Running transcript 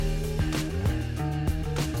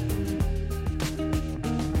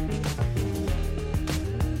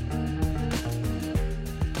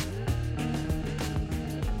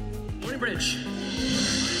Church.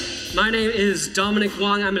 My name is Dominic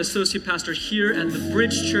Wong. I'm an associate pastor here at the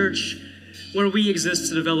Bridge Church, where we exist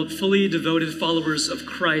to develop fully devoted followers of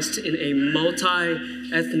Christ in a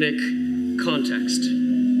multi-ethnic context.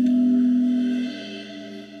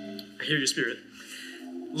 I hear your spirit.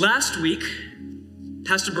 Last week,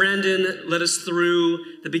 Pastor Brandon led us through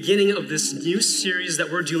the beginning of this new series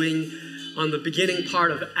that we're doing on the beginning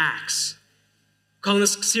part of Acts, calling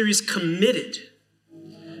this series Committed,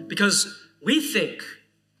 because we think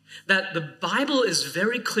that the Bible is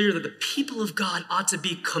very clear that the people of God ought to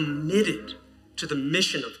be committed to the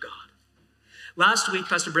mission of God. Last week,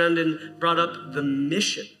 Pastor Brandon brought up the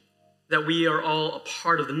mission that we are all a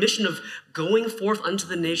part of, the mission of going forth unto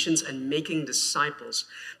the nations and making disciples.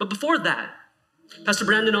 But before that, Pastor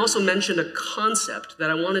Brandon also mentioned a concept that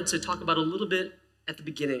I wanted to talk about a little bit at the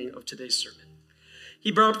beginning of today's sermon.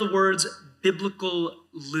 He brought up the words biblical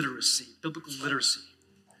literacy. Biblical literacy.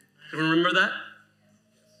 Everyone remember that?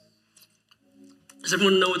 Does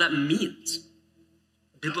everyone know what that means?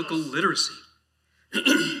 Biblical literacy.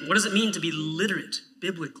 What does it mean to be literate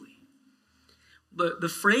biblically? The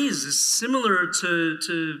phrase is similar to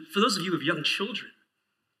for those of you with young children.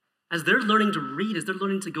 As they're learning to read, as they're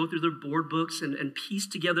learning to go through their board books and piece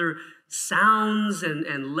together sounds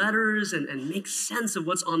and letters and make sense of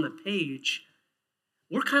what's on the page,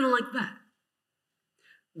 we're kind of like that.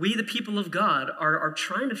 We, the people of God, are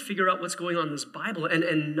trying to figure out what's going on in this Bible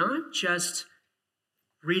and not just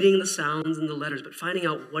reading the sounds and the letters, but finding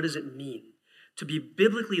out what does it mean. To be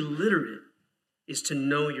biblically literate is to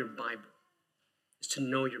know your Bible. Is to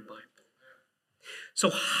know your Bible. So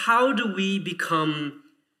how do we become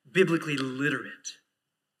biblically literate?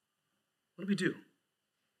 What do we do?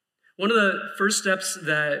 One of the first steps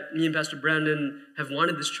that me and Pastor Brandon have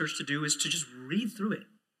wanted this church to do is to just read through it.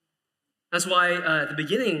 That's why at the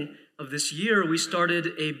beginning of this year, we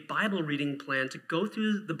started a Bible reading plan to go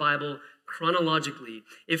through the Bible chronologically.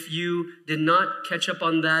 If you did not catch up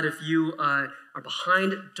on that, if you are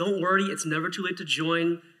behind, don't worry, it's never too late to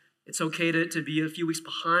join. It's okay to be a few weeks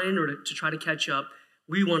behind or to try to catch up.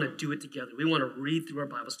 We want to do it together. We want to read through our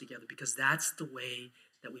Bibles together because that's the way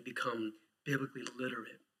that we become biblically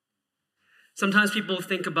literate. Sometimes people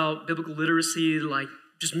think about biblical literacy like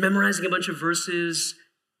just memorizing a bunch of verses,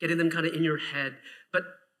 getting them kind of in your head. But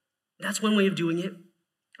that's one way of doing it.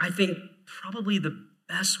 I think probably the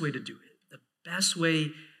best way to do it, the best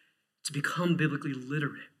way to become biblically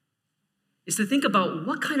literate, is to think about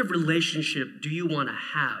what kind of relationship do you want to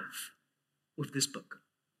have with this book?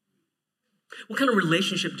 What kind of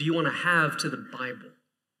relationship do you want to have to the Bible?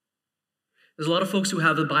 There's a lot of folks who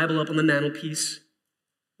have the Bible up on the mantelpiece,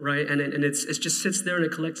 right? And it just sits there and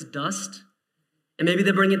it collects dust. And maybe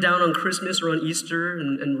they bring it down on Christmas or on Easter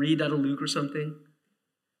and read out of Luke or something.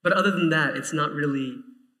 But other than that, it's not really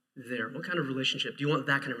there. What kind of relationship? Do you want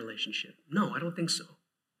that kind of relationship? No, I don't think so.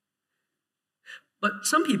 But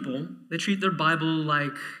some people, they treat their Bible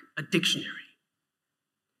like a dictionary,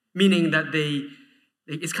 meaning that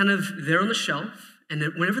it's kind of there on the shelf, and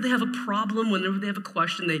whenever they have a problem, whenever they have a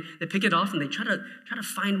question, they pick it off and they try to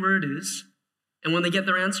find where it is, and when they get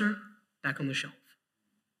their answer, back on the shelf.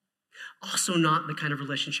 Also not the kind of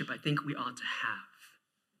relationship I think we ought to have.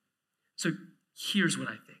 So here's what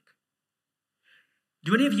I think.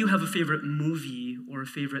 Do any of you have a favorite movie or a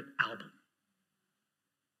favorite album?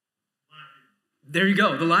 There you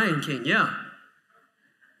go, The Lion King, yeah.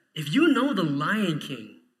 If you know The Lion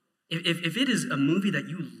King, if it is a movie that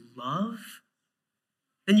you love,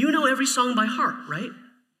 then you know every song by heart, right?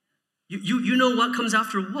 You know what comes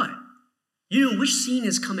after what. You know which scene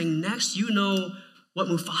is coming next. You know what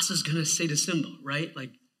Mufasa's gonna say to Simba, right?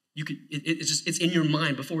 Like it's in your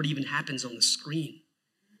mind before it even happens on the screen.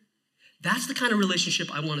 That's the kind of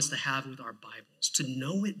relationship I want us to have with our Bibles, to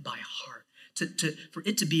know it by heart, for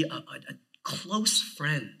it to be a close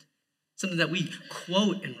friend, something that we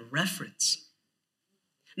quote and reference.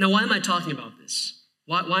 Now, why am I talking about this?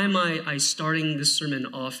 Why am I starting this sermon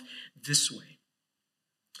off this way?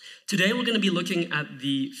 Today, we're going to be looking at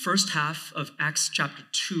the first half of Acts chapter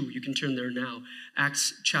 2. You can turn there now.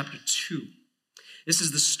 Acts chapter 2. This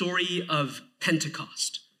is the story of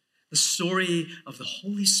Pentecost, the story of the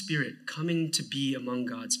Holy Spirit coming to be among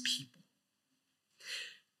God's people.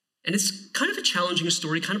 And it's kind of a challenging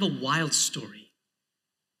story, kind of a wild story.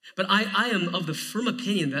 But I am of the firm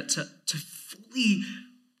opinion that to fully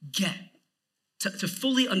get, to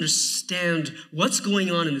fully understand what's going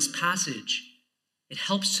on in this passage, it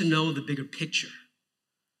helps to know the bigger picture.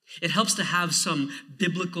 It helps to have some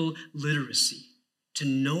biblical literacy, to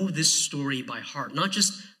know this story by heart, not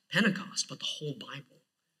just Pentecost, but the whole Bible,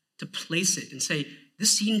 to place it and say,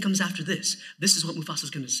 This scene comes after this. This is what Mufasa's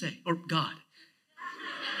going to say, or God.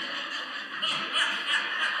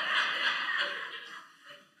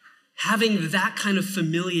 Having that kind of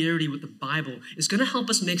familiarity with the Bible is going to help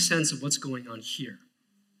us make sense of what's going on here.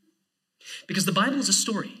 Because the Bible is a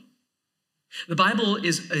story. The Bible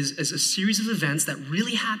is a series of events that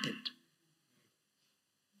really happened.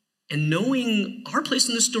 And knowing our place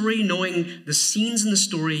in the story, knowing the scenes in the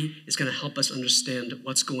story, is going to help us understand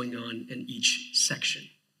what's going on in each section.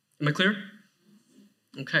 Am I clear?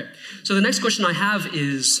 Okay. So the next question I have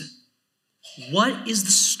is, what is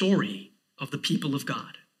the story of the people of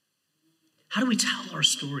God? How do we tell our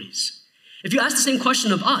stories? If you ask the same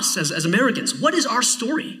question of us as Americans, what is our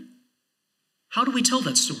story? How do we tell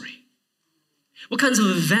that story? What kinds of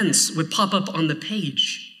events would pop up on the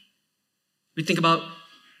page? We think about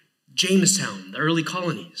Jamestown, the early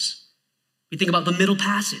colonies. We think about the Middle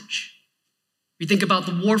Passage. We think about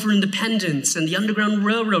the War for Independence and the Underground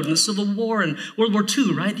Railroad and the Civil War and World War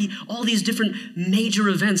II, right? All these different major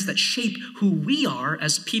events that shape who we are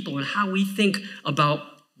as people and how we think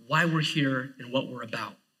about why we're here and what we're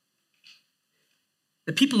about.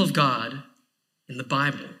 The people of God in the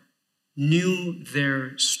Bible knew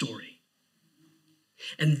their story.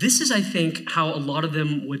 And this is, I think, how a lot of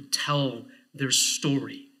them would tell their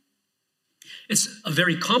story. It's a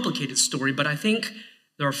very complicated story, but I think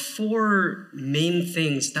there are 4 main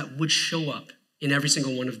things that would show up in every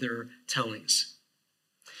single one of their tellings.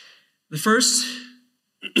 The first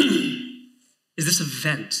is this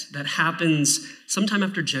event that happens sometime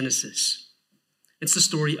after Genesis. It's the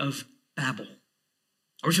story of Babel.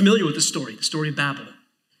 Are we familiar with this story, the story of Babel?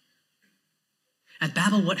 At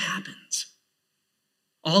Babel, what happens?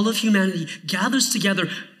 All of humanity gathers together,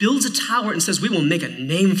 builds a tower, and says, we will make a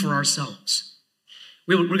name for ourselves.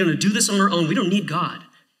 We're going to do this on our own. We don't need God.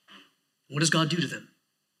 What does God do to them?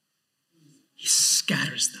 He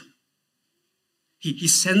scatters them. He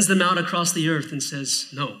sends them out across the earth and says,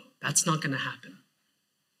 no, that's not going to happen.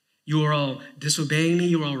 You are all disobeying me.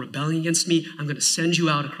 You are all rebelling against me. I'm going to send you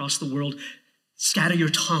out across the world. Scatter your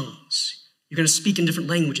tongues. You're going to speak in different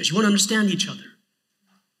languages. You won't understand each other.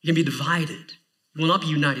 You're going to be divided. You will not be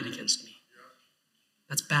united against me.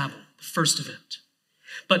 That's Babel, the first event.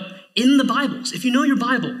 But in the Bibles, if you know your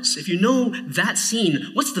Bibles, if you know that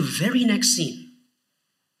scene, what's the very next scene?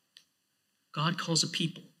 God calls a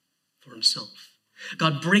people for himself.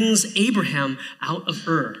 God brings Abraham out of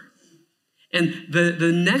Ur. And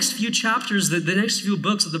the next few chapters, the next few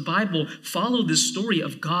books of the Bible follow this story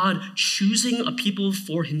of God choosing a people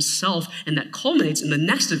for himself, and that culminates in the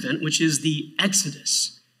next event, which is the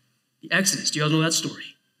Exodus. The Exodus, do you all know that story?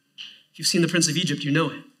 If you've seen The Prince of Egypt, you know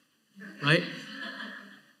it, right?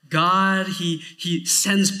 God, he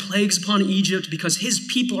sends plagues upon Egypt because his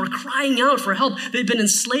people are crying out for help. They've been in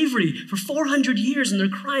slavery for 400 years and they're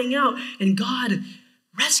crying out, and God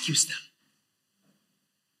rescues them.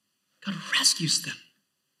 God rescues them.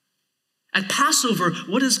 At Passover,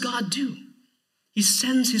 what does God do? He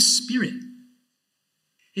sends his Spirit.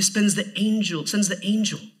 He sends the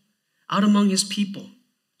angel out among his people.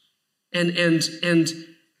 And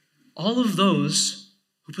all of those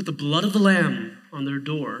who put the blood of the Lamb on their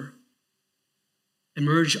door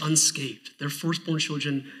emerge unscathed. Their firstborn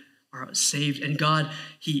children are saved. And God,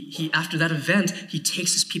 he after that event, he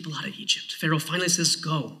takes his people out of Egypt. Pharaoh finally says,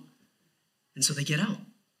 go. And so they get out.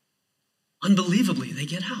 Unbelievably, they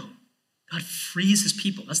get out. God frees his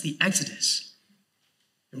people. That's the Exodus.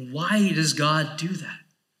 And why does God do that?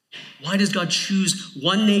 Why does God choose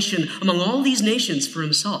one nation among all these nations for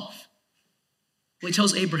himself? Well, he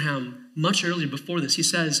tells Abraham much earlier before this, he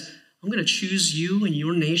says, I'm going to choose you and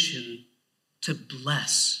your nation to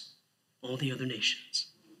bless all the other nations.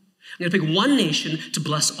 I'm going to pick one nation to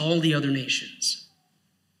bless all the other nations.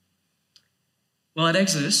 Well, at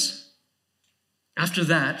Exodus, after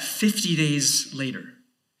that, 50 days later,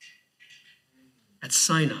 at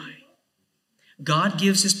Sinai, God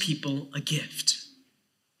gives his people a gift.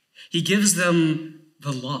 He gives them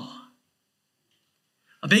the law.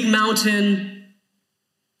 A big mountain,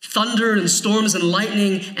 thunder and storms and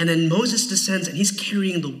lightning, and then Moses descends and he's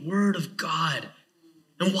carrying the word of God.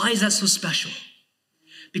 And why is that so special?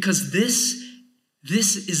 Because this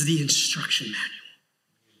is the instruction manual.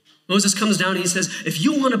 Moses comes down and he says, if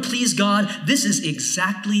you want to please God, this is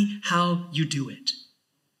exactly how you do it.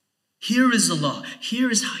 Here is the law. Here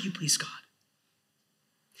is how you please God.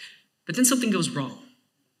 But then something goes wrong.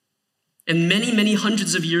 And many, many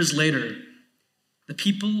hundreds of years later, the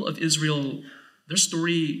people of Israel, their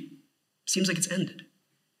story seems like it's ended.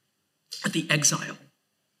 At the exile.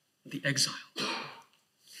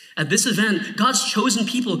 At this event, God's chosen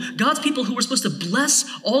people, God's people who were supposed to bless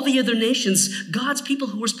all the other nations, God's people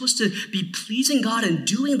who were supposed to be pleasing God and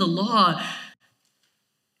doing the law,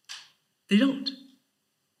 they don't.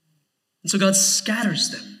 And so God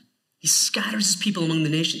scatters them. He scatters his people among the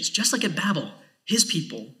nations. Just like at Babel, his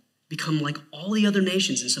people become like all the other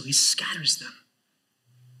nations, and so he scatters them.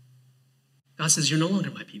 God says, you're no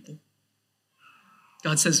longer my people.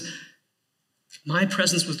 God says, my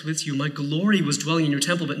presence was with you. My glory was dwelling in your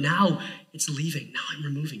temple, but now it's leaving. Now I'm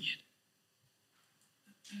removing it.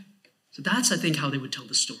 So that's, I think, how they would tell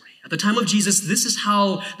the story. At the time of Jesus, this is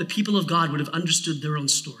how the people of God would have understood their own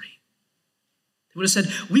story. They would have said,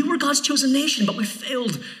 we were God's chosen nation, but we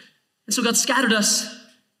failed. And so God scattered us.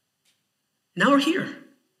 Now we're here.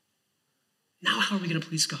 Now how are we going to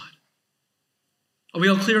please God? Are we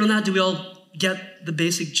all clear on that? Do we all get the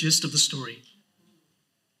basic gist of the story?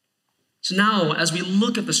 So now, as we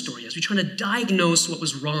look at the story, as we try to diagnose what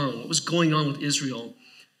was wrong, what was going on with Israel,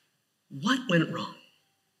 what went wrong?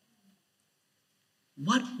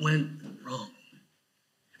 What went wrong?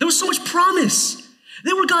 There was so much promise.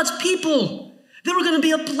 They were God's people. They were going to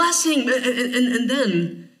be a blessing, and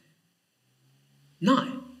then not.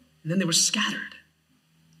 And then they were scattered.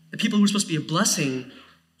 The people who were supposed to be a blessing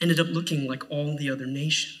ended up looking like all the other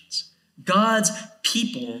nations. God's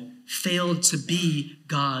people failed to be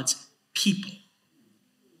God's people.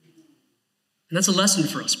 And that's a lesson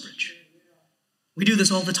for us, Bridge. We do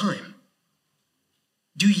this all the time.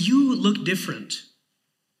 Do you look different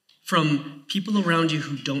from people around you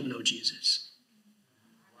who don't know Jesus?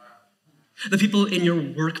 The people in your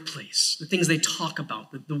workplace, the things they talk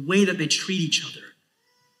about, the way that they treat each other.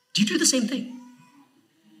 Do you do the same thing?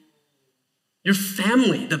 Your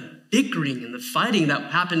family, the bickering and the fighting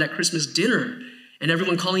that happened at Christmas dinner and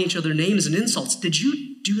everyone calling each other names and insults, did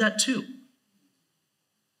you do that too?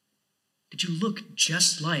 Did you look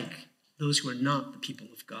just like those who are not the people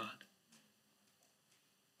of God?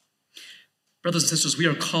 Brothers and sisters, we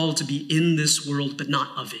are called to be in this world, but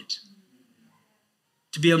not of it.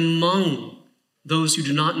 To be among those who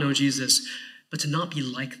do not know Jesus, but to not be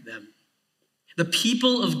like them. The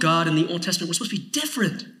people of God in the Old Testament were supposed to be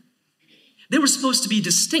different. They were supposed to be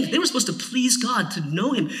distinct. They were supposed to please God, to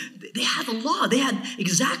know him. They had the law. They had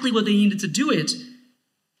exactly what they needed to do it,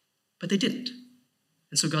 but they didn't.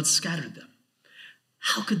 And so God scattered them.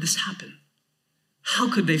 How could this happen? How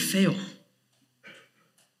could they fail?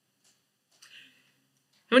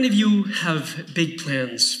 How many of you have big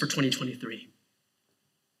plans for 2023?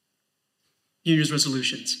 New Year's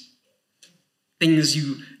resolutions. Things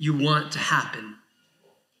you want to happen.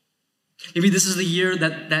 Maybe this is the year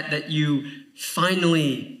that you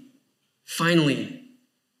finally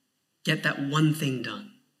get that one thing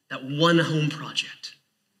done, that one home project.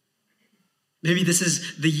 Maybe this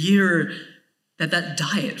is the year that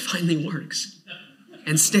diet finally works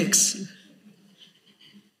and sticks.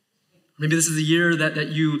 Maybe this is the year that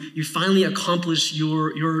you finally accomplish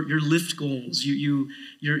your lift goals.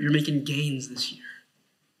 You're making gains this year.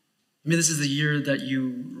 Maybe this is the year that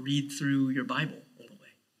you read through your Bible all the way.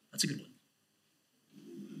 That's a good one.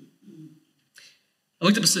 I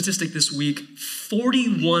looked up a statistic this week.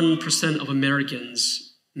 41% of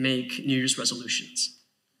Americans make New Year's resolutions.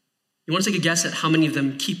 You want to take a guess at how many of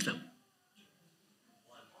them keep them?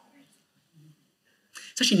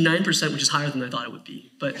 It's actually 9%, which is higher than I thought it would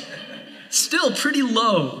be, but still pretty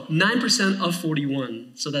low. 9% of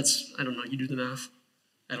 41. So that's, I don't know, you do the math.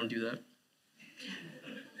 I don't do that.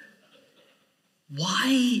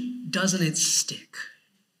 Why doesn't it stick?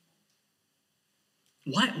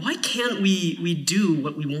 Why can't we do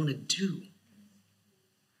what we want to do?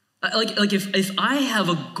 Like if I have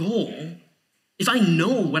a goal, if I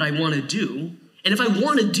know what I want to do, and if I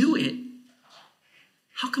want to do it,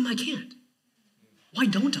 how come I can't? Why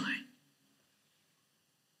don't I?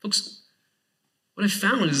 Folks, what I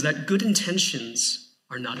found is that good intentions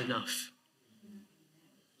are not enough.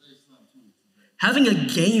 Having a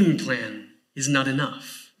game plan is not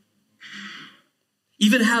enough.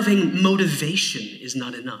 Even having motivation is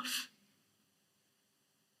not enough.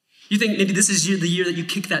 You think maybe this is the year that you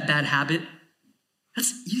kick that bad habit?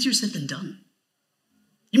 That's easier said than done.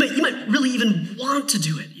 You might really even want to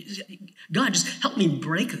do it. God, just help me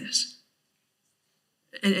break this.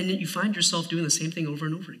 And yet you find yourself doing the same thing over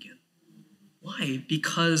and over again. Why?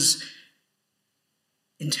 Because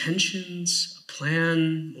intentions, a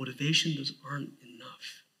plan, motivation, those aren't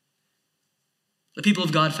enough. The people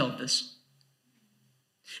of God felt this.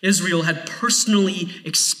 Israel had personally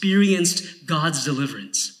experienced God's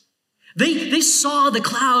deliverance. They saw the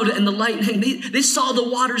cloud and the lightning. They saw the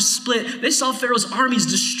waters split. They saw Pharaoh's armies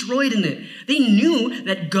destroyed in it. They knew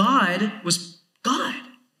that God was God.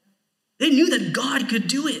 They knew that God could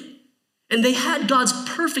do it. And they had God's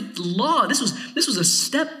perfect law. This was a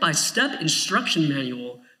step-by-step instruction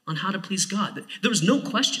manual on how to please God. There was no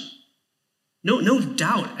question, no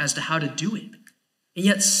doubt as to how to do it. And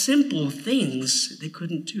yet simple things they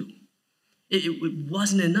couldn't do. It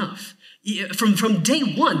wasn't enough. From day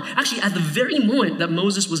one, actually at the very moment that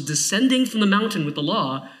Moses was descending from the mountain with the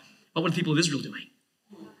law, what were the people of Israel doing?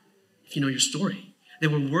 If you know your story, they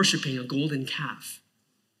were worshiping a golden calf.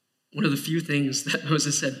 One of the few things that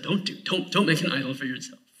Moses said, don't do. Don't make an idol for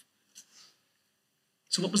yourself.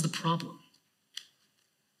 So what was the problem?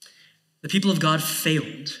 The people of God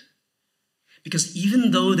failed because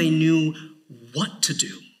even though they knew what to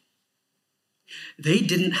do, they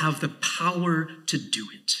didn't have the power to do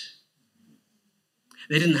it.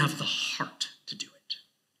 They didn't have the heart to do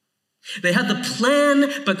it. They had the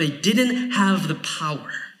plan, but they didn't have the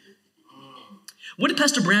power. What did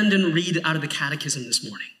Pastor Brandon read out of the catechism this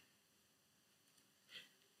morning?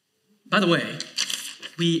 By the way,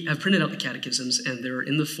 we have printed out the catechisms, and they're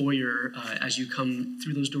in the foyer. As you come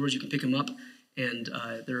through those doors, you can pick them up, and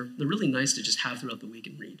they're really nice to just have throughout the week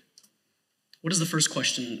and read. What does the first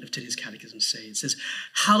question of today's catechism say? It says,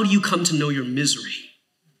 how do you come to know your misery?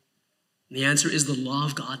 And the answer is the law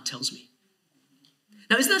of God tells me.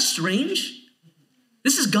 Now, isn't that strange?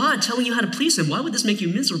 This is God telling you how to please him. Why would this make you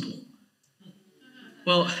miserable?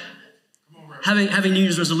 Well, having New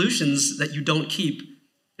Year's resolutions that you don't keep,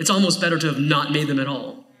 it's almost better to have not made them at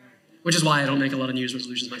all, which is why I don't make a lot of New Year's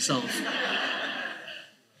resolutions myself.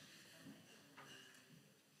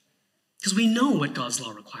 Because we know what God's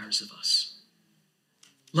law requires of us.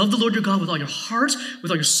 Love the Lord your God with all your heart, with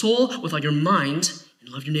all your soul, with all your mind, and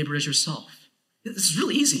love your neighbor as yourself. This is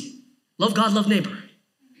really easy. Love God, love neighbor.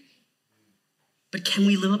 But can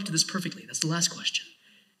we live up to this perfectly? That's the last question.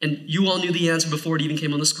 And you all knew the answer before it even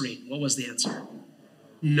came on the screen. What was the answer?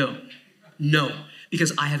 No.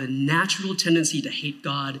 Because I have a natural tendency to hate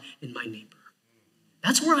God and my neighbor.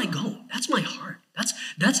 That's where I go. That's my heart.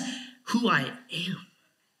 That's who I am.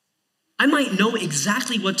 I might know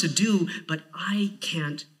exactly what to do, but I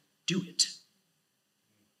can't do it.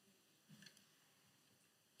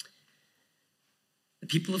 The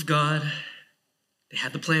people of God, they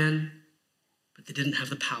had the plan, but they didn't have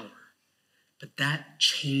the power. But that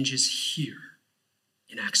changes here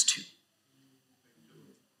in Acts 2.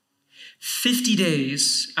 50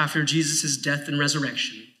 days after Jesus' death and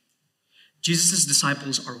resurrection, Jesus'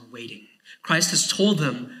 disciples are waiting. Christ has told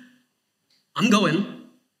them, I'm going.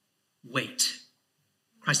 Wait.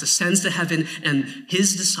 Christ ascends to heaven, and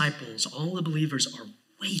his disciples, all the believers, are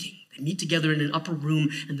waiting. They meet together in an upper room,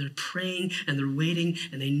 and they're praying, and they're waiting,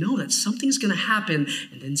 and they know that something's going to happen,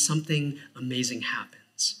 and then something amazing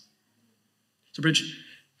happens. So, Bridge,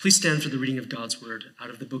 please stand for the reading of God's word out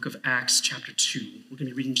of the book of Acts, chapter 2. We're going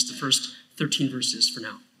to be reading just the first 13 verses for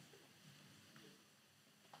now.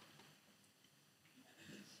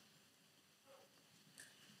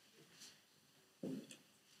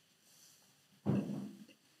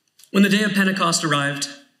 When the day of Pentecost arrived,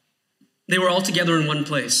 they were all together in one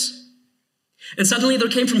place. And suddenly there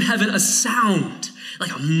came from heaven a sound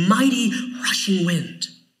like a mighty rushing wind.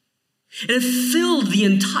 And it filled the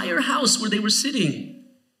entire house where they were sitting.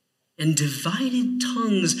 And divided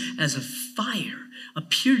tongues as of fire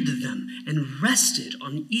appeared to them and rested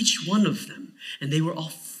on each one of them. And they were all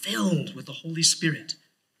filled with the Holy Spirit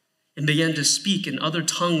and began to speak in other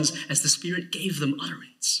tongues as the Spirit gave them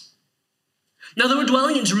utterance. Now there were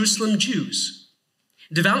dwelling in Jerusalem Jews,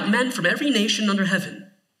 devout men from every nation under heaven.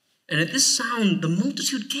 And at this sound, the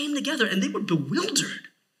multitude came together, and they were bewildered,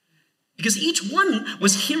 because each one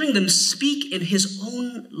was hearing them speak in his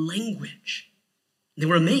own language. They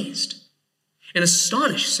were amazed and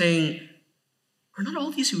astonished, saying, are not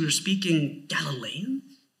all these who are speaking Galileans?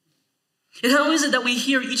 And how is it that we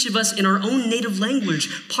hear each of us in our own native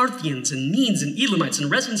language, Parthians and Medes and Elamites and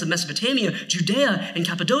residents of Mesopotamia, Judea and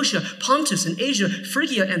Cappadocia, Pontus and Asia,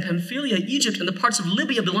 Phrygia and Pamphylia, Egypt and the parts of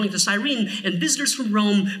Libya belonging to Cyrene, and visitors from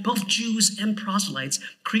Rome, both Jews and proselytes,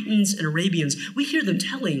 Cretans and Arabians. We hear them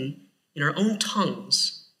telling in our own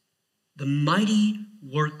tongues the mighty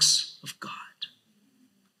works of God.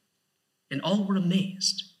 And all were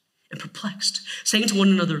amazed and perplexed, saying to one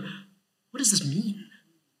another, what does this mean?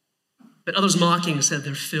 But others mocking said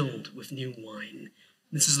they're filled with new wine.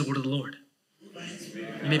 This is the word of the Lord.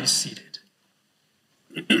 You may be seated.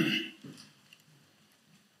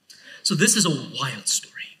 So this is a wild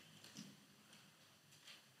story.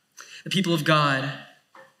 The people of God,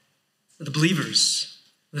 the believers,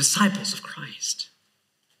 the disciples of Christ,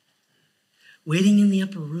 waiting in the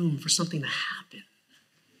upper room for something to happen.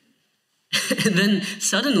 And then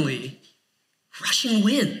suddenly, rushing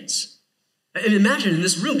winds. And imagine in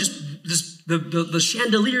this room, the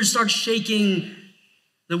chandeliers start shaking,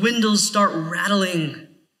 the windows start rattling,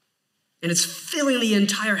 and it's filling the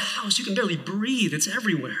entire house. You can barely breathe. It's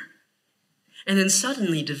everywhere. And then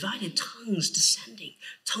suddenly, divided tongues descending,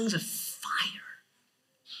 tongues of fire,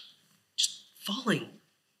 just falling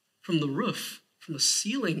from the roof, from the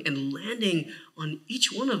ceiling, and landing on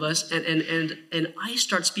each one of us. And I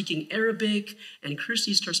start speaking Arabic, and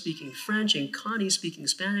Kirsty starts speaking French, and Connie speaking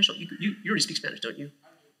Spanish. Oh, you already speak Spanish, don't you?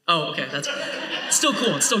 Oh, okay, that's still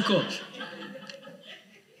cool. It's still cool.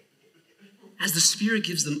 As the Spirit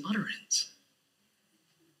gives them utterance.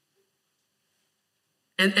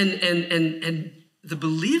 And the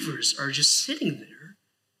believers are just sitting there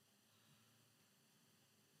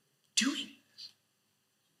doing this,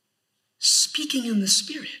 speaking in the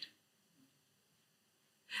Spirit.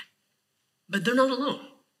 But they're not alone.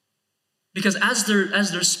 Because as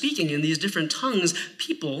they're speaking in these different tongues,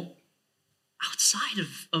 people outside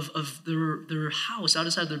of their house,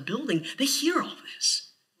 outside their building, they hear all this.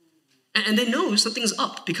 And they know something's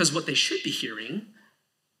up because what they should be hearing,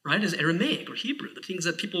 right, is Aramaic or Hebrew, the things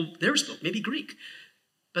that people there spoke, maybe Greek.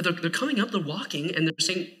 But they're coming up, they're walking, and they're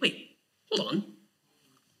saying, wait, hold on.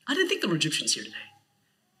 I didn't think there were Egyptians here today.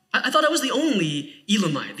 I thought I was the only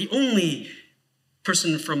Elamite, the only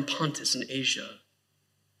person from Pontus in Asia.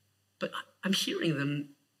 But I'm hearing them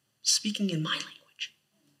speaking in my language.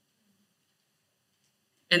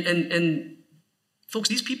 And folks,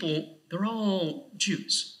 these people, they're all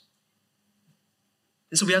Jews.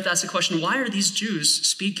 And so we have to ask the question, why are these Jews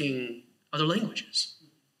speaking other languages?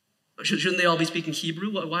 Shouldn't they all be speaking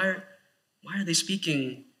Hebrew? Why are they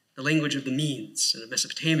speaking the language of the Medes and of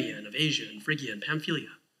Mesopotamia and of Asia and Phrygia and Pamphylia?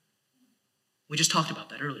 We just talked about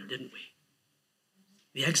that earlier, didn't we?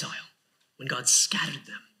 The exile, when God scattered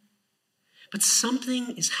them. But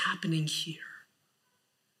something is happening here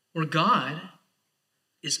where God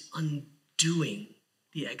is undoing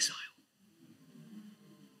the exile.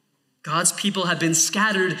 God's people have been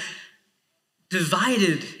scattered,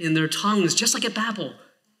 divided in their tongues, just like at Babel.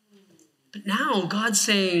 But now God's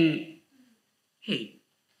saying, hey,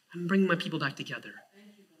 I'm bringing my people back together.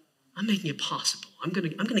 I'm making it possible. I'm going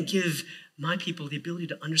to give my people the ability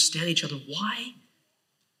to understand each other. Why?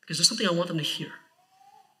 Because there's something I want them to hear.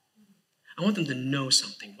 I want them to know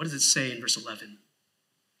something. What does it say in verse 11?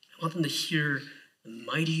 I want them to hear the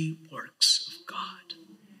mighty works of God.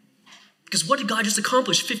 Because what did God just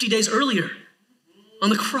accomplish 50 days earlier? On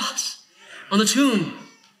the cross, on the tomb,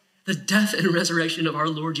 the death and resurrection of our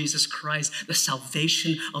Lord Jesus Christ, the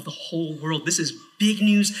salvation of the whole world. This is big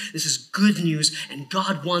news. This is good news. And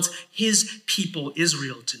God wants his people,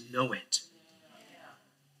 Israel, to know it.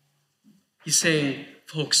 He's saying,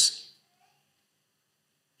 folks,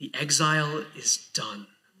 the exile is done.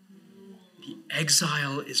 The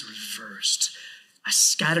exile is reversed. I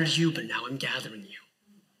scattered you, but now I'm gathering you.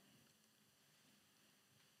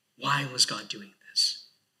 Why was God doing this?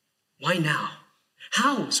 Why now?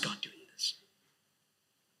 How is God doing this?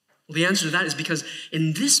 Well, the answer to that is because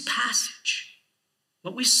in this passage,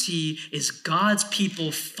 what we see is God's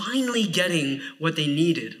people finally getting what they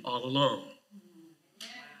needed all along.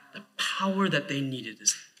 The power that they needed,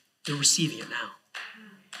 they're receiving it now.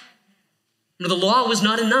 The law was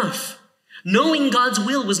not enough. Knowing God's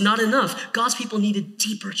will was not enough. God's people needed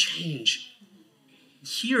deeper change.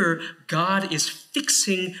 Here, God is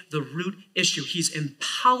fixing the root issue. He's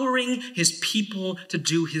empowering his people to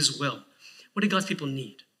do his will. What did God's people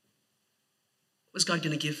need? What was God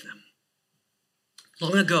going to give them?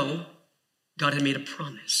 Long ago, God had made a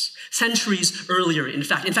promise. Centuries earlier, in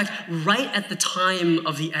fact, right at the time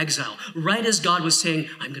of the exile, right as God was saying,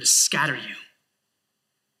 I'm going to scatter you.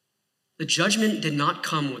 The judgment did not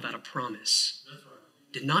come without a promise.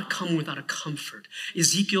 Did not come without a comfort.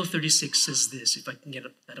 Ezekiel 36 says this, if I can get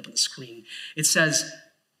that up on the screen. It says,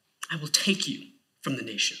 I will take you from the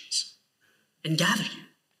nations and gather you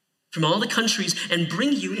from all the countries and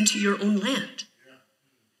bring you into your own land.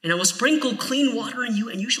 And I will sprinkle clean water on you,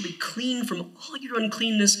 and you shall be clean from all your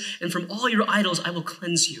uncleanness, and from all your idols I will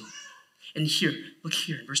cleanse you. And here, look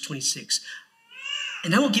here in verse 26.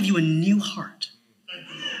 And I will give you a new heart.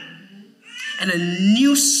 And a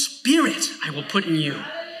new spirit I will put in you.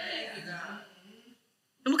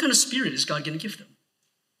 And what kind of spirit is God going to give them?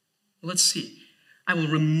 Well, let's see. I will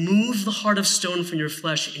remove the heart of stone from your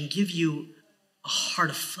flesh and give you a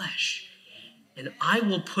heart of flesh. And I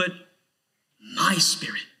will put my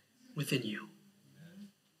spirit within you.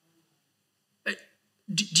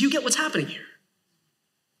 Do you get what's happening here?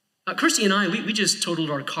 Kirsty and I, we just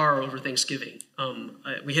totaled our car over Thanksgiving.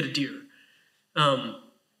 We hit a deer.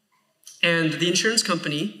 And the insurance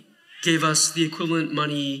company gave us the equivalent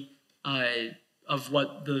money of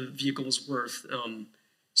what the vehicle was worth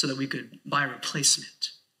so that we could buy a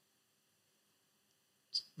replacement.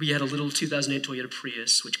 We had a little 2008 Toyota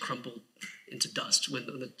Prius, which crumbled into dust when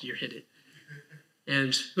the deer hit it.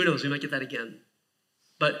 And who knows, we might get that again.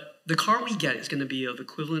 But the car we get is going to be of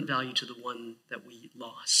equivalent value to the one that we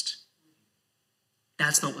lost.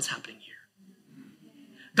 That's not what's happening here.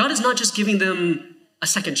 God is not just giving them a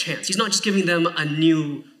second chance. He's not just giving them a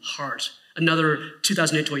new heart, another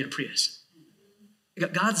 2008 Toyota Prius.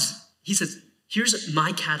 He says, here's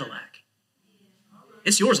my Cadillac.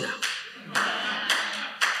 It's yours now.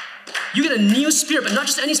 You get a new spirit, but not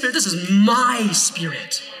just any spirit. This is my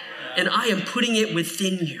spirit. And I am putting it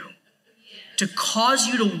within you to cause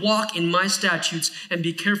you to walk in my statutes and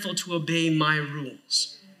be careful to obey my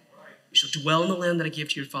rules. You shall dwell in the land that I gave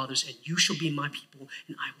to your fathers, and you shall be my people,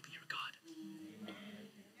 and I will be your God.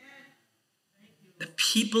 The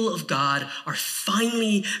people of God are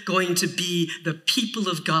finally going to be the people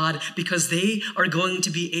of God because they are going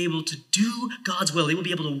to be able to do God's will. They will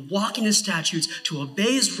be able to walk in his statutes, to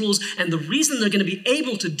obey his rules. And the reason they're going to be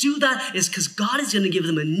able to do that is because God is going to give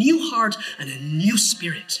them a new heart and a new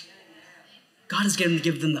spirit. God is going to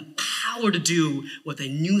give them the power to do what they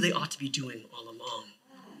knew they ought to be doing all along.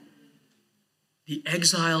 The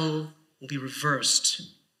exile will be reversed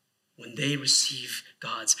when they receive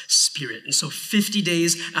God's Spirit. And so 50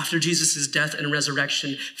 days after Jesus' death and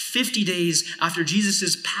resurrection, 50 days after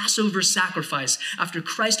Jesus' Passover sacrifice, after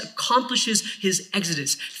Christ accomplishes his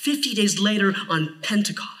exodus, 50 days later on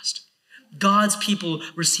Pentecost, God's people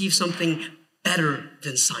receive something better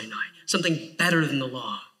than Sinai, something better than the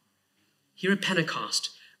law. Here at Pentecost,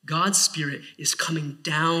 God's Spirit is coming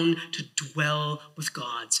down to dwell with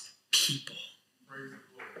God's people.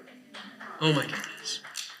 Oh my goodness.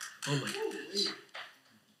 Oh my goodness.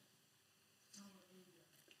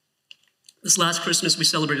 This last Christmas, we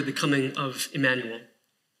celebrated the coming of Emmanuel.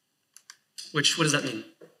 What does that mean?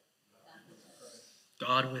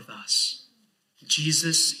 God with us.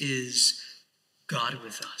 Jesus is God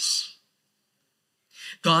with us.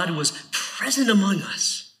 God was present among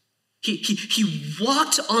us. He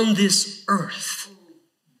walked on this earth.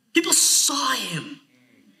 People saw him.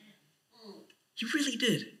 He really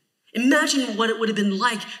did. Imagine what it would have been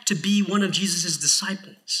like to be one of Jesus'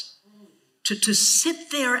 disciples, to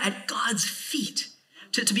sit there at God's feet,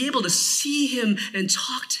 to be able to see him and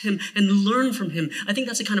talk to him and learn from him. I think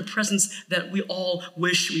that's the kind of presence that we all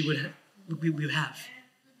wish we would have.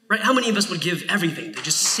 Right? How many of us would give everything to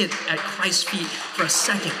just sit at Christ's feet for a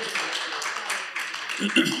second?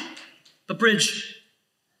 But Bridge,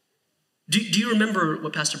 do you remember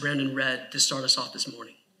what Pastor Brandon read to start us off this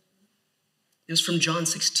morning? It was from John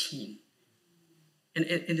 16. And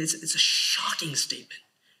it's a shocking statement.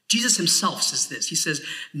 Jesus himself says this. He says,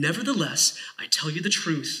 "Nevertheless, I tell you the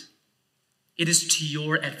truth. It is to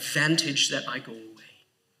your advantage that I go away.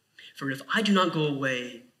 For if I do not go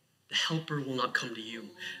away, the helper will not come to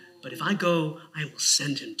you. But if I go, I will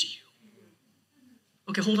send him to you."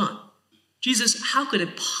 Okay, hold on. Jesus, how could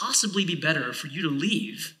it possibly be better for you to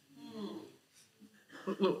leave?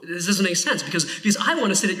 Well, this doesn't make sense because I want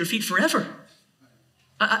to sit at your feet forever.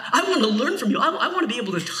 I want to learn from you. I want to be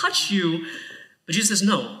able to touch you. But Jesus says,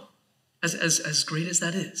 no, as great as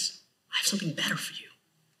that is, I have something better for you.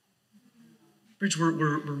 Bridge,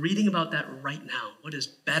 we're reading about that right now. What is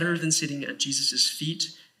better than sitting at Jesus'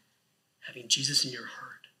 feet? Having Jesus in your heart.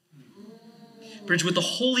 Bridge, with the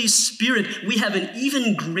Holy Spirit, we have an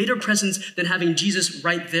even greater presence than having Jesus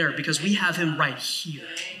right there because we have him right here.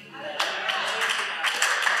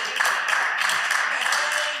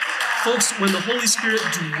 Folks, when the Holy Spirit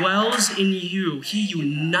dwells in you, he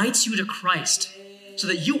unites you to Christ so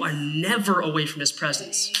that you are never away from his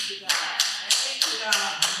presence.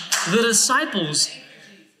 The disciples,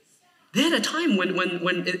 they had a time when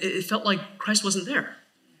it felt like Christ wasn't there.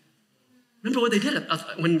 Remember what they did?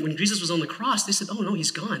 When Jesus was on the cross, they said, "Oh no, he's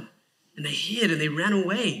gone." And they hid and they ran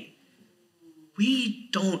away. We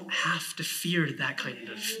don't have to fear that kind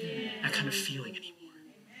of feeling anymore.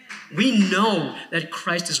 We know that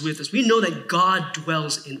Christ is with us. We know that God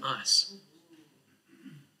dwells in us.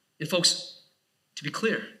 And folks, to be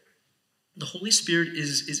clear, the Holy Spirit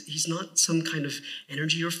he's not some kind of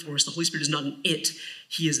energy or force. The Holy Spirit is not an it.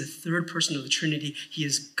 He is the third person of the Trinity. He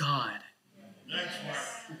is God.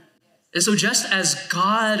 And so just as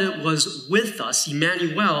God was with us,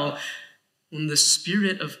 Emmanuel, when the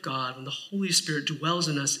Spirit of God, when the Holy Spirit dwells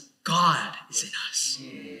in us, God is in us.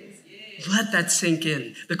 Let that sink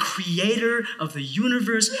in. The creator of the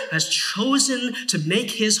universe has chosen to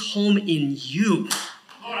make his home in you.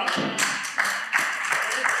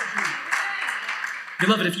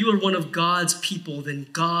 Beloved, if you are one of God's people, then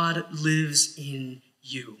God lives in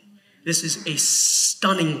you. This is a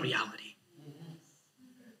stunning reality.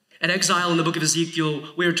 At exile in the book of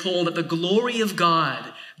Ezekiel, we are told that the glory of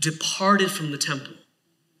God departed from the temple.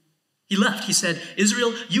 He left. He said,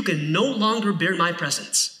 Israel, you can no longer bear my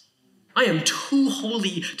presence. I am too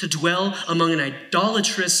holy to dwell among an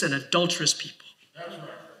idolatrous and adulterous people. That's right.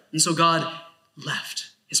 And so God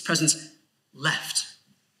left. His presence left.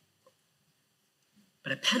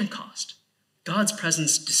 But at Pentecost, God's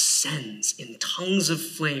presence descends in tongues of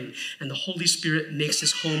flame, and the Holy Spirit makes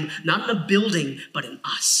his home not in a building, but in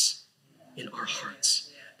us, in our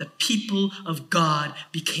hearts. The people of God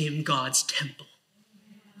became God's temple.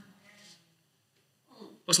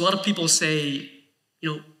 A lot of people say,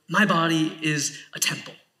 my body is a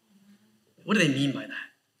temple. What do they mean by that?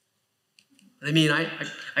 They mean I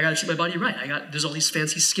got to keep my body right. There's all these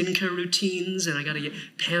fancy skincare routines, and I got to get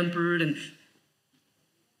pampered, and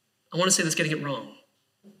I want to say that's getting it wrong.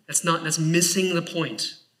 That's missing the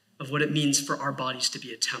point of what it means for our bodies to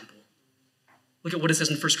be a temple. Look at what it says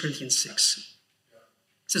in 1 Corinthians 6.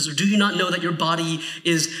 It says, do you not know that your body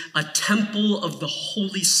is a temple of the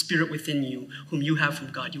Holy Spirit within you, whom you have from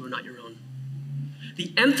God? You are not your own.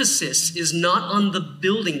 The emphasis is not on the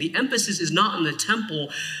building. The emphasis is not on the temple,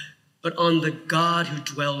 but on the God who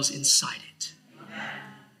dwells inside it. Amen.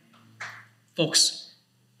 Folks,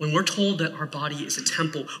 when we're told that our body is a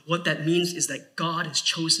temple, what that means is that God has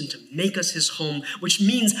chosen to make us his home, which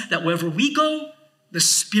means that wherever we go, the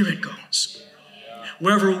Spirit goes.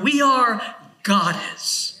 Wherever we are, God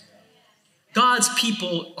is. God's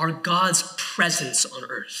people are God's presence on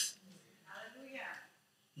earth.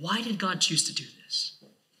 Why did God choose to do this?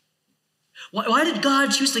 Why did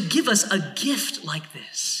God choose to give us a gift like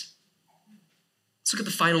this? Let's look at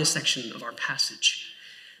the final section of our passage,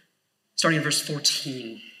 starting in verse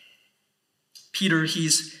 14. Peter,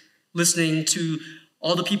 he's listening to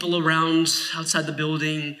all the people around outside the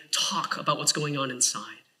building talk about what's going on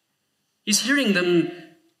inside. He's hearing them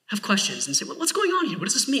have questions and say, what's going on here? What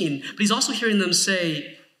does this mean? But he's also hearing them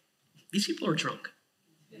say, these people are drunk.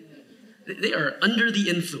 They are under the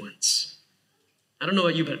influence. I don't know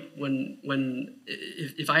about you, but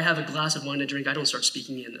if I have a glass of wine to drink, I don't start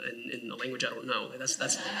speaking in a language I don't know. That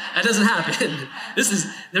doesn't happen.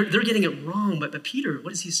 They're getting it wrong. But Peter,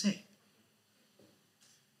 what does he say?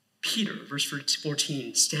 Peter, verse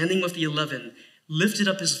 14, standing with the 11, lifted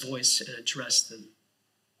up his voice and addressed them.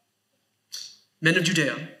 Men of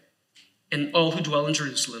Judea, and all who dwell in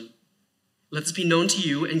Jerusalem, let this be known to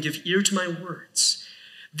you and give ear to my words.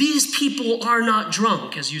 These people are not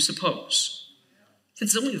drunk, as you suppose.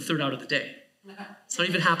 Since it's only the third hour of the day. It's not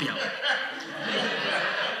even happy hour.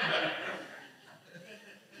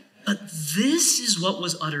 But this is what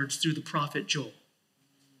was uttered through the prophet Joel.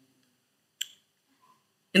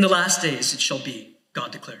 In the last days it shall be,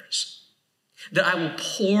 God declares, that I will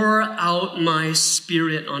pour out my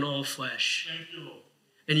spirit on all flesh. Thank you, Lord.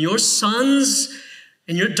 And your sons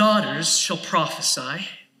and your daughters shall prophesy,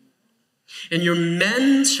 and your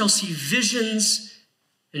men shall see visions,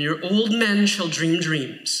 and your old men shall dream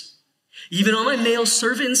dreams. Even on my male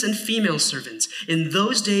servants and female servants, in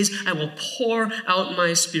those days I will pour out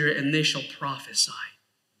my spirit, and they shall prophesy.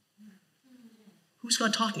 Who's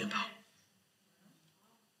God talking about?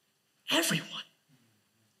 Everyone.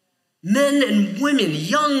 Men and women,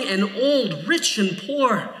 young and old, rich and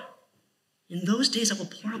poor. In those days I will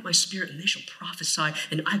pour out my spirit, and they shall prophesy,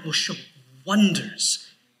 and I will show wonders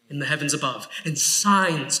in the heavens above and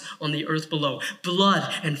signs on the earth below,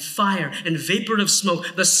 blood and fire and vapor of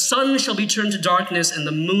smoke. The sun shall be turned to darkness and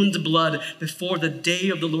the moon to blood before the day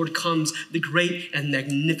of the Lord comes, the great and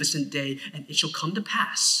magnificent day. And it shall come to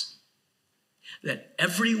pass that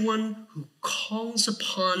everyone who calls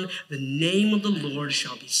upon the name of the Lord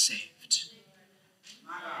shall be saved.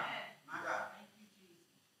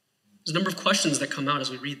 There's a number of questions that come out as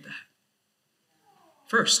we read that.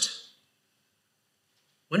 First,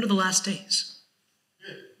 when are the last days?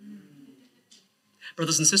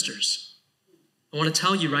 Brothers and sisters, I want to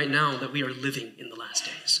tell you right now that we are living in the last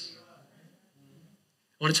days.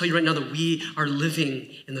 I want to tell you right now that we are living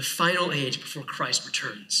in the final age before Christ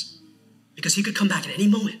returns. Because he could come back at any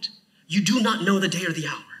moment. You do not know the day or the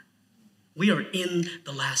hour. We are in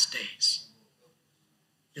the last days.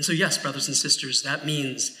 And so yes, brothers and sisters, that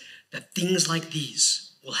means that things like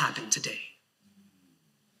these will happen today.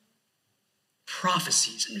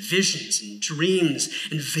 Prophecies and visions and dreams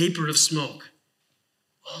and vapor of smoke.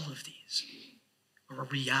 All of these are a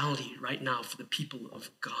reality right now for the people of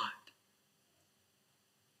God.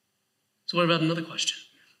 So what about another question?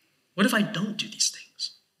 What if I don't do these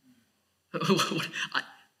things?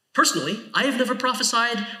 Personally, I have never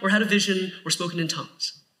prophesied or had a vision or spoken in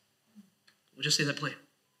tongues. We'll just say that plain.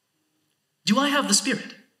 Do I have the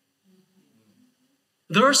Spirit?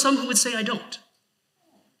 There are some who would say I don't.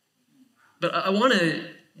 But I want to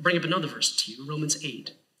bring up another verse to you, Romans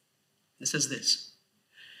 8. It says this: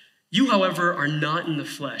 "You, however, are not in the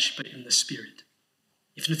flesh, but in the Spirit.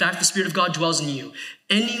 If in fact the Spirit of God dwells in you,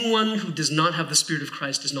 anyone who does not have the Spirit of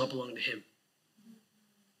Christ does not belong to him."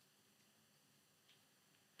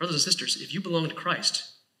 Brothers and sisters, if you belong to Christ,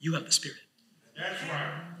 you have the Spirit. That's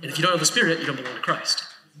right. And if you don't have the Spirit, you don't belong to Christ.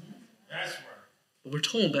 That's right. But we're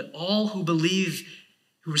told that all who believe,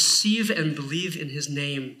 who receive and believe in his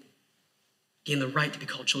name, gain the right to be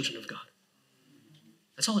called children of God.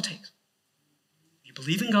 That's all it takes. If you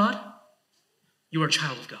believe in God, you are a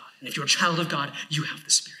child of God. And if you're a child of God, you have the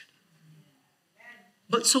Spirit.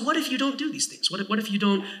 But so what if you don't do these things? What if you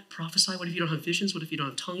don't prophesy? What if you don't have visions? What if you don't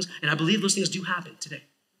have tongues? And I believe those things do happen today.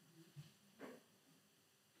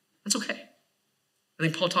 That's okay. I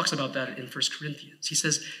think Paul talks about that in 1 Corinthians. He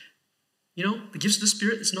says, the gifts of the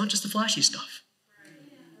Spirit, it's not just the flashy stuff.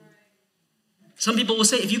 Some people will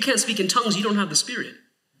say, if you can't speak in tongues, you don't have the Spirit.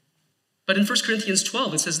 But in 1 Corinthians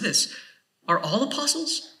 12, it says this: "Are all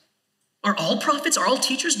apostles? Are all prophets? Are all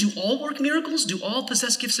teachers? Do all work miracles? Do all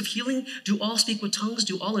possess gifts of healing? Do all speak with tongues?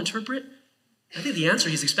 Do all interpret?" I think the answer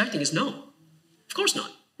he's expecting is no. Of course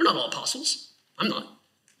not. We're not all apostles. I'm not.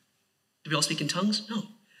 Do we all speak in tongues? No.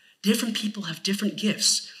 Different people have different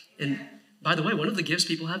gifts. And by the way, one of the gifts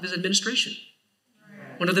people have is administration.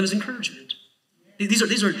 One of them is encouragement.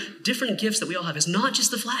 These are different gifts that we all have. It's not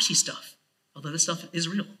just the flashy stuff, although this stuff is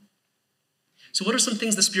real. So what are some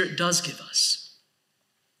things the Spirit does give us?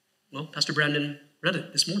 Well, Pastor Brandon read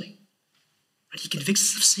it this morning. He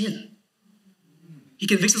convicts us of sin. He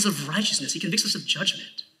convicts us of righteousness. He convicts us of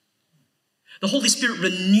judgment. The Holy Spirit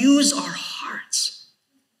renews our hearts.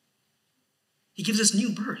 He gives us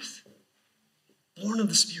new birth, born of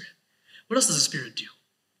the Spirit. What else does the Spirit do?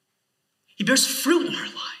 He bears fruit in our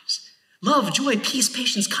lives: love, joy, peace,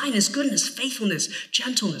 patience, kindness, goodness, faithfulness,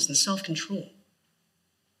 gentleness, and self-control.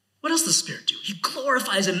 What else does the Spirit do? He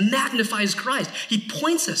glorifies and magnifies Christ. He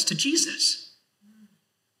points us to Jesus.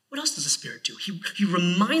 What else does the Spirit do? He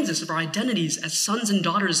reminds us of our identities as sons and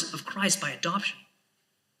daughters of Christ by adoption.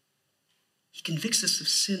 He convicts us of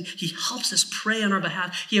sin. He helps us pray on our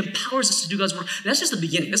behalf. He empowers us to do God's work. That's just the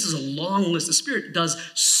beginning. This is a long list. The Spirit does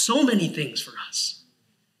so many things for us.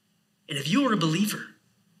 And if you are a believer,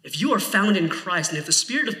 if you are found in Christ, and if the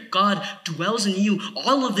Spirit of God dwells in you,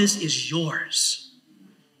 all of this is yours.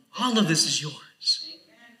 All of this is yours.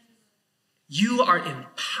 You are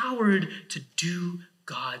empowered to do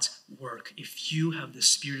God's work if you have the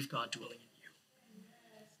Spirit of God dwelling in you.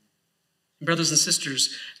 Brothers and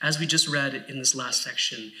sisters, as we just read in this last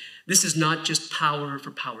section, this is not just power for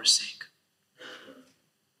power's sake.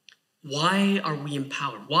 Why are we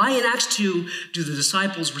empowered? Why in Acts 2 do the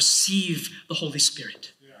disciples receive the Holy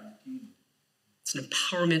Spirit? It's an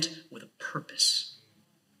empowerment with a purpose.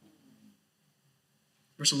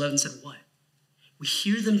 Verse 11 said what? We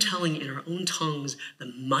hear them telling in our own tongues the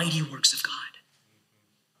mighty works of God.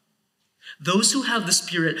 Those who have the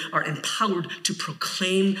Spirit are empowered to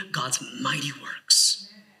proclaim God's mighty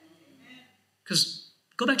works. Because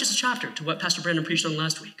go back just a chapter to what Pastor Brandon preached on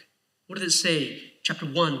last week. What did it say? Chapter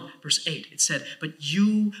 1, verse 8. It said, "But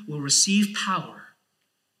you will receive power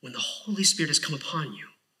when the Holy Spirit has come upon you."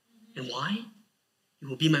 And why? "You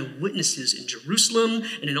will be my witnesses in Jerusalem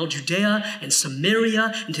and in all Judea and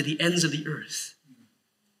Samaria and to the ends of the earth."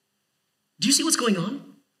 Do you see what's going on?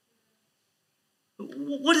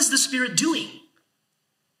 What is the Spirit doing?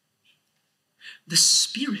 The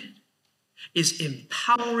Spirit is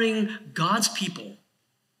empowering God's people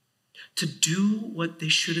to do what they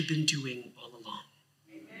should have been doing all along.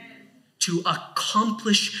 Amen. To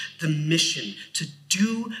accomplish the mission, to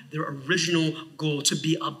do their original goal, to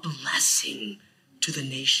be a blessing to the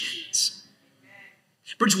nations.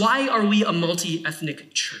 Bridge, why are we a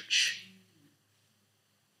multi-ethnic church?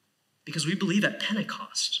 Because we believe at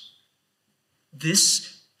Pentecost,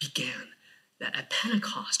 this began. That at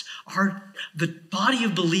Pentecost, the body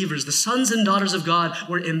of believers, the sons and daughters of God,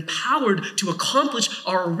 were empowered to accomplish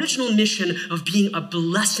our original mission of being a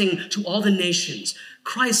blessing to all the nations.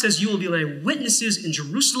 Christ says, "You will be my witnesses in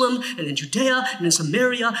Jerusalem and in Judea and in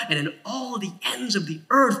Samaria and in all the ends of the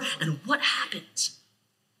earth." And what happens?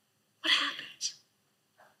 What happens?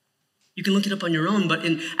 You can look it up on your own, but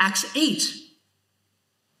in Acts 8,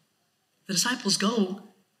 the disciples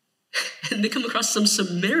go and they come across some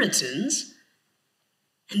Samaritans,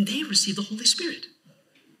 and they receive the Holy Spirit.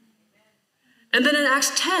 And then in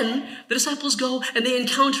Acts 10, the disciples go and they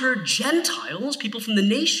encounter Gentiles, people from the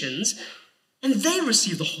nations, and they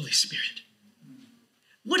receive the Holy Spirit.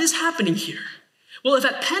 What is happening here? Well, if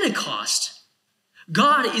at Pentecost,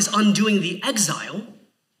 God is undoing the exile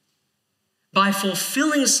by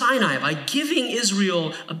fulfilling Sinai, by giving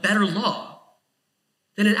Israel a better law,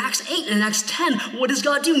 then in Acts 8 and in Acts 10, what is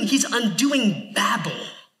God doing? He's undoing Babel.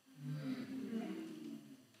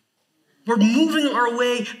 We're moving our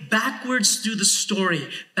way backwards through the story.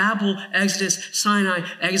 Babel, Exodus, Sinai,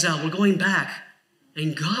 exile. We're going back.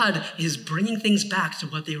 And God is bringing things back to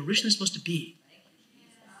what they were originally supposed to be.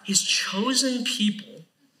 His chosen people,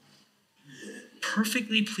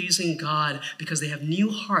 perfectly pleasing God because they have new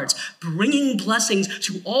hearts, bringing blessings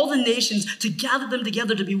to all the nations to gather them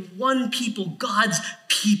together to be one people, God's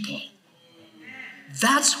people.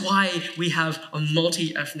 That's why we have a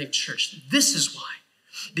multi-ethnic church. This is why.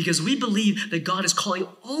 Because we believe that God is calling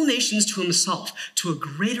all nations to himself, to a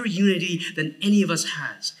greater unity than any of us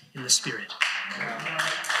has in the Spirit.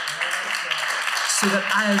 So that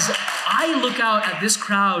as I look out at this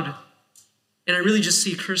crowd, and I really just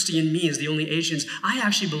see Kirsty and me as the only Asians, I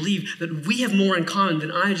actually believe that we have more in common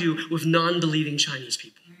than I do with non-believing Chinese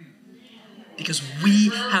people. Because we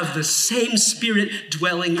have the same Spirit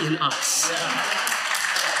dwelling in us.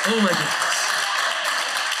 Oh my goodness.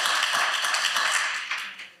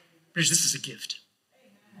 Bridge, this is a gift.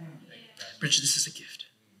 Bridge, this is a gift.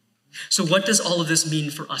 So what does all of this mean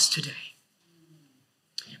for us today?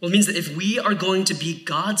 Well, it means that if we are going to be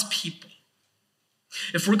God's people,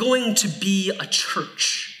 if we're going to be a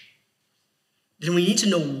church, then we need to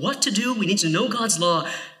know what to do, we need to know God's law,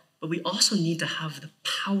 but we also need to have the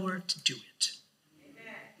power to do it.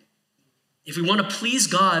 If we want to please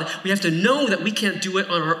God, we have to know that we can't do it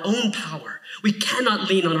on our own power. We cannot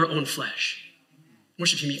lean on our own flesh.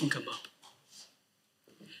 Worship team, you can come up.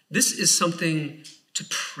 This is something to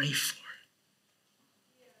pray for.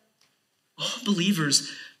 All believers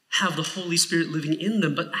have the Holy Spirit living in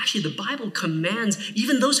them, but actually the Bible commands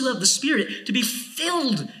even those who have the Spirit to be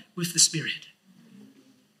filled with the Spirit.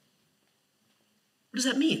 What does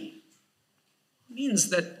that mean? It means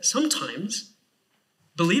that sometimes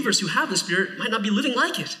believers who have the Spirit might not be living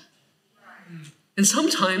like it. And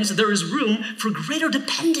sometimes there is room for greater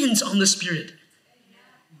dependence on the Spirit.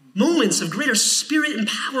 Moments of greater Spirit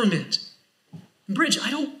empowerment. Bridge,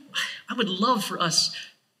 I would love for us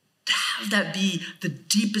to have that be the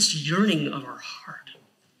deepest yearning of our heart.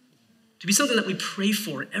 To be something that we pray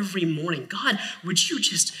for every morning. God, would you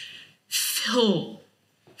just fill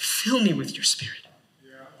me with your Spirit.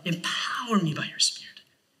 Empower me by your Spirit.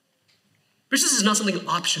 Bridge, this is not something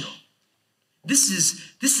optional. This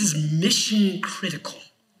is mission critical.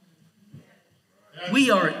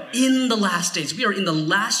 We are in the last days. We are in the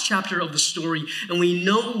last chapter of the story, and we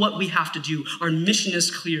know what we have to do. Our mission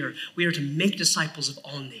is clear. We are to make disciples of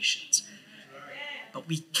all nations. But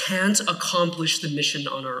we can't accomplish the mission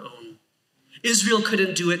on our own. Israel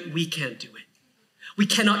couldn't do it. We can't do it. We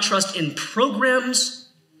cannot trust in programs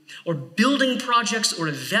or building projects or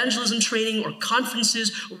evangelism training or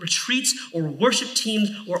conferences or retreats or worship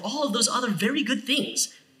teams or all of those other very good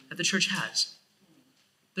things that the church has.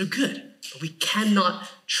 They're good, but we cannot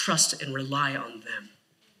trust and rely on them.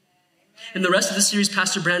 In the rest of the series,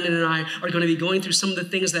 Pastor Brandon and I are going to be going through some of the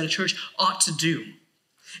things that a church ought to do.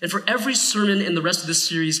 And for every sermon in the rest of this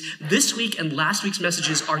series, this week and last week's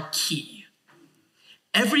messages are key.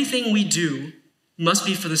 Everything we do must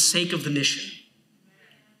be for the sake of the mission.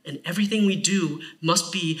 And everything we do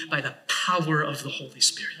must be by the power of the Holy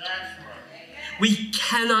Spirit. We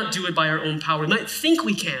cannot do it by our own power. We might think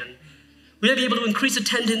we can. We might be able to increase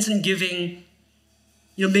attendance and giving,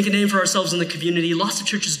 make a name for ourselves in the community. Lots of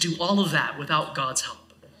churches do all of that without God's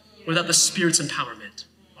help, without the Spirit's empowerment.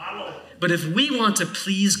 But if we want to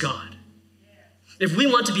please God, if we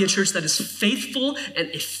want to be a church that is faithful and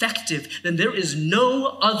effective, then there is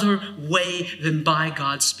no other way than by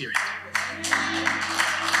God's Spirit.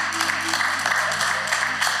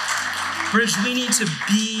 Bridge, we need to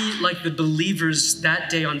be like the believers that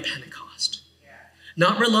day on Pentecost.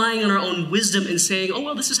 Not relying on our own wisdom and saying,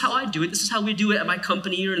 this is how I do it. This is how we do it at my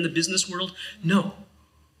company or in the business world. No.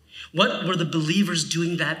 What were the believers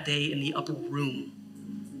doing that day in the upper room?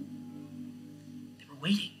 They were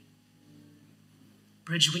waiting.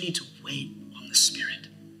 Bridge, we need to wait on the Spirit.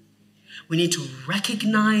 We need to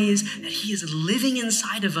recognize that he is living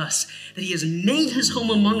inside of us, that he has made his home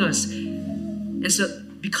among us. And so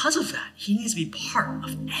because of that, he needs to be part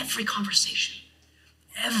of every conversation,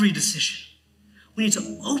 every decision. We need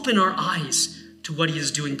to open our eyes to what he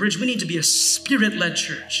is doing. Bridge, we need to be a Spirit-led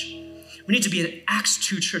church. We need to be an Acts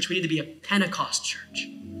 2 church. We need to be a Pentecost church.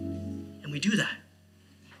 And And we do that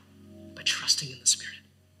by trusting in the Spirit.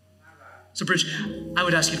 So, Bridge, I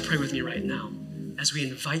would ask you to pray with me right now as we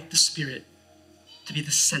invite the Spirit to be the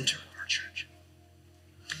center of our church.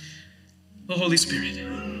 Oh, Holy Spirit,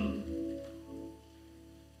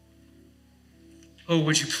 oh,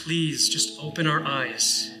 would you please just open our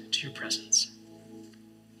eyes to your presence,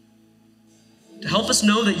 to help us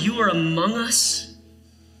know that you are among us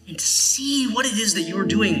and to see what it is that you are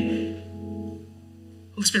doing.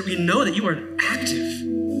 Holy Spirit, we know that you are active,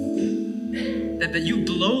 that you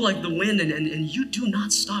blow like the wind and you do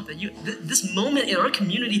not stop, that this moment in our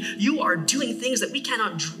community, you are doing things that we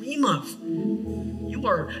cannot dream of. You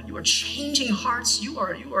are changing hearts. You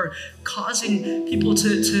are causing people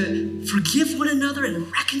to forgive one another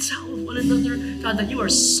and reconcile with one another. God, that you are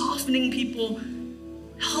softening people.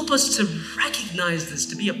 Help us to recognize this,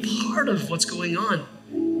 to be a part of what's going on.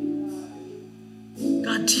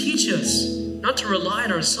 God, teach us not to rely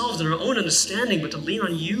on ourselves and our own understanding, but to lean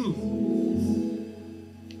on you.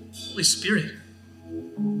 Holy Spirit,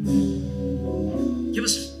 give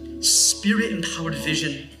us Spirit-empowered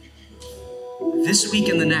vision this week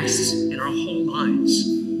and the next in our whole lives.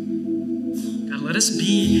 God, let us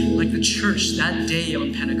be like the church that day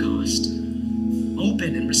on Pentecost,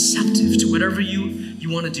 open and receptive to whatever you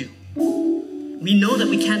want to do. We know that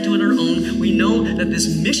we can't do it on our own. We know that this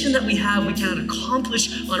mission that we have, we cannot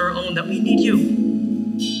accomplish on our own, that we need you.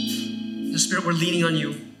 The Spirit, we're leaning on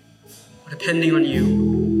you. We're depending on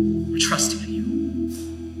you. We're trusting in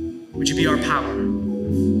you. Would you be our power?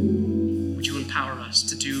 Would you empower us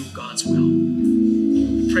to do God's will?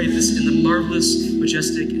 We pray this in the marvelous,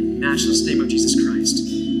 majestic, and matchless name of Jesus Christ.